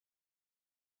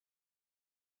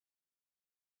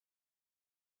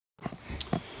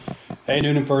Hey,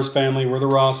 Noonan First family, we're the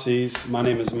Rossies. My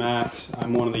name is Matt.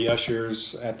 I'm one of the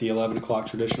ushers at the 11 o'clock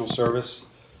traditional service.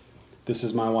 This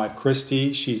is my wife,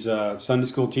 Christy. She's a Sunday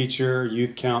school teacher,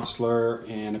 youth counselor,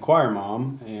 and a choir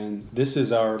mom. And this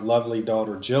is our lovely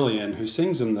daughter, Jillian, who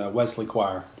sings in the Wesley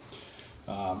Choir.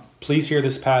 Please hear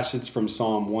this passage from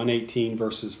Psalm 118,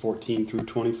 verses 14 through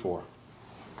 24.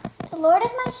 The Lord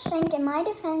is my strength and my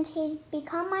defense. He has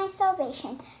become my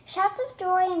salvation. Shouts of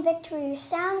joy and victory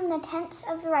resound in the tents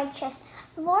of the righteous.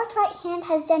 The Lord's right hand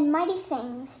has done mighty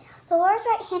things. The Lord's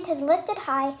right hand has lifted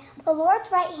high. The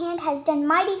Lord's right hand has done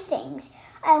mighty things.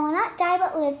 I will not die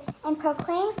but live and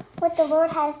proclaim what the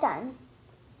Lord has done.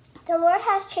 The Lord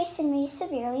has chastened me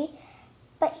severely,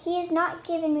 but he has not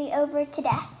given me over to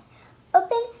death.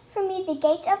 Open for me the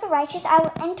gates of the righteous. I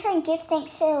will enter and give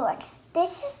thanks to the Lord.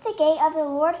 This is the gate of the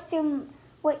Lord through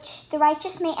which the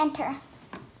righteous may enter.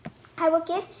 I will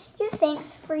give you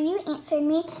thanks, for you answered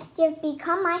me. You have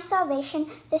become my salvation.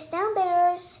 The stone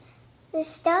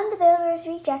the builders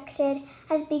rejected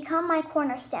has become my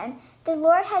cornerstone. The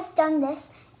Lord has done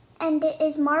this, and it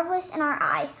is marvelous in our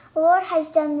eyes. The Lord has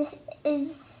done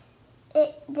this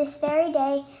very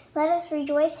day. Let us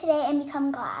rejoice today and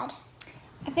become glad.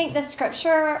 I think the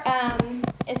scripture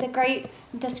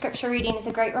reading is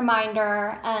a great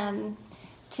reminder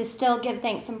to still give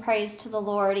thanks and praise to the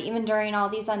Lord, even during all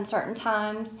these uncertain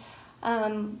times.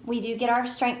 We do get our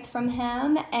strength from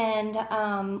Him,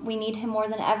 and we need Him more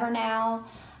than ever now.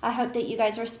 I hope that you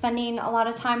guys are spending a lot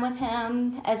of time with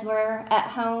Him as we're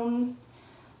at home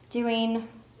doing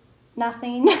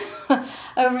nothing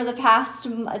over the past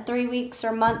 3 weeks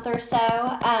or month or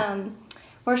so.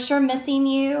 We're sure missing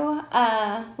you.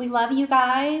 We love you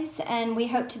guys, and we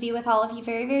hope to be with all of you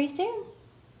very, very soon.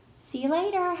 See you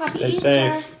later. Happy Easter.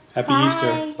 Stay safe. Happy Bye.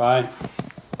 Easter. Bye.